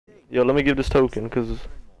Yo, let me give this token, cause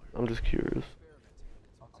I'm just curious.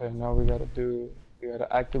 Okay, now we gotta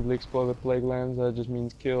actively explore the plague lands. That just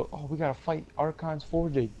means kill. Oh, we gotta fight Archon's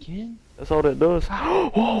Forge again? That's all that does.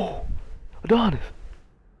 Whoa! Adonyz!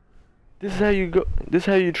 This is how you go. This is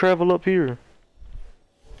how you travel up here.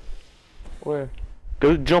 Where?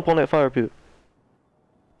 Go jump on that fire pit.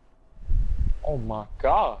 Oh my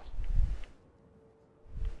god.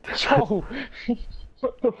 Yo!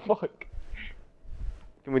 What the fuck?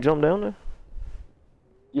 Can we jump down there?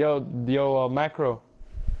 Yo, Macro.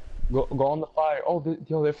 Go on the fire. Oh,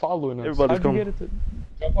 yo, they're following us. Everybody's How'd coming. you get it to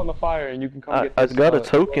jump on the fire and you can come get I this? got a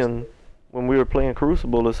token when we were playing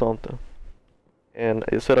Crucible or something, and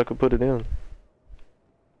it said I could put it in.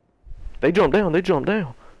 They jumped down. They jumped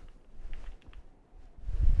down.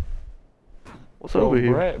 What's over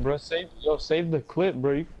here? Brett, bro, save the clip,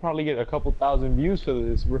 bro. You could probably get a couple thousand views for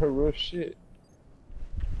this, bro. Real shit.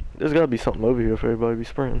 There's gotta be something over here for everybody to be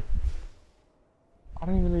sprinting. I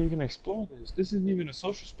don't even know you can explore this. This isn't even a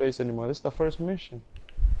social space anymore. This is the first mission.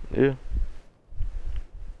 Yeah.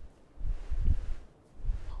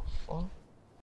 Oh, fuck.